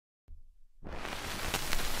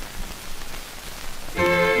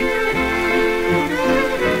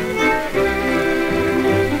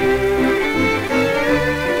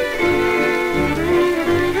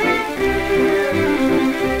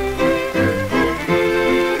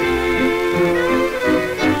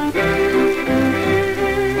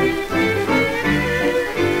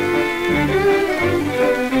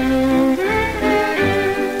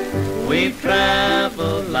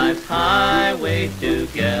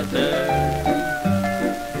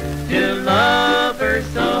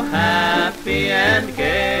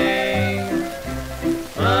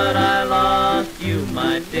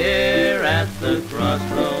there at the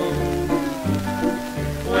crossroads,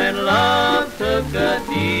 when love took a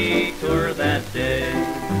detour that day,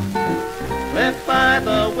 left by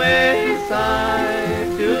the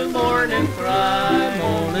wayside to mourn and cry,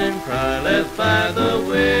 left by the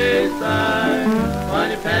wayside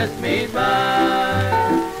when you passed me by.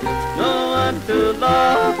 No one to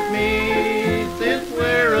love me since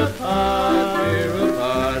we're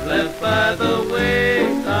apart, left by the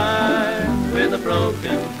wayside with a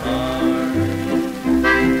broken heart.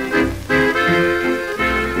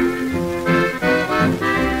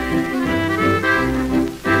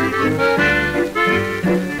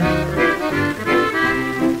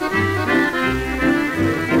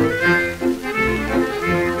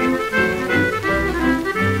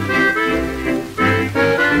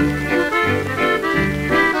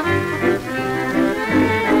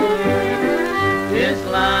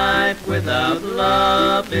 Without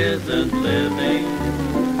love isn't living,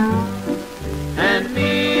 and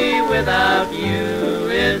me without you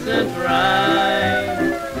isn't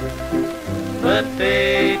right. But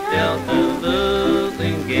fate dealt a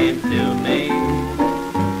losing game to me.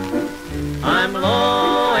 I'm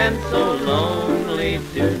low and so lonely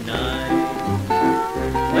tonight,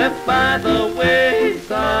 left by the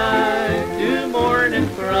wayside to mourn and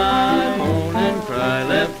cry,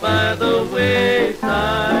 left by the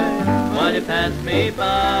wayside while you pass me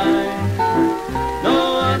by.